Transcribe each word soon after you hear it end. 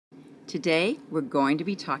Today, we're going to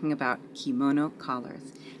be talking about kimono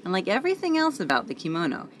collars. And like everything else about the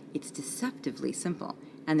kimono, it's deceptively simple,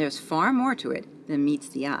 and there's far more to it than meets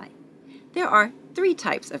the eye. There are 3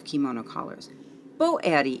 types of kimono collars.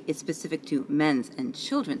 Bo-eri is specific to men's and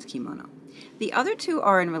children's kimono. The other 2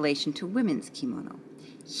 are in relation to women's kimono.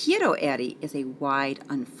 Hiro-eri is a wide,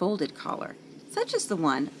 unfolded collar, such as the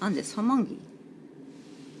one on this homongi.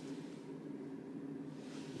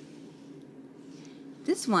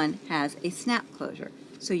 This one has a snap closure,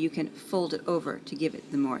 so you can fold it over to give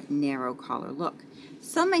it the more narrow collar look.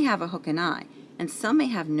 Some may have a hook and eye, and some may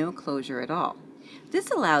have no closure at all. This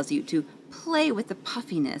allows you to play with the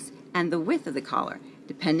puffiness and the width of the collar,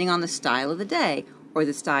 depending on the style of the day or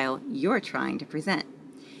the style you're trying to present.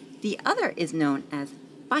 The other is known as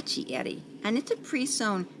bach-eri, and it's a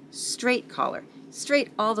pre-sewn straight collar, straight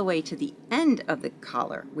all the way to the end of the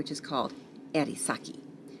collar, which is called erisaki.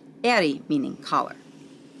 Eri meaning collar.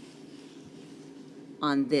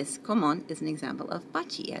 On this komon is an example of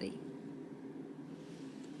bach-eri.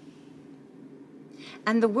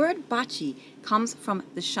 And the word bachi comes from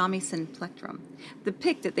the shamisen plectrum, the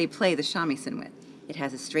pick that they play the shamisen with. It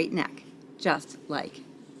has a straight neck, just like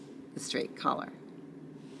the straight collar.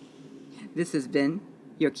 This has been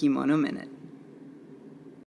your Kimono Minute.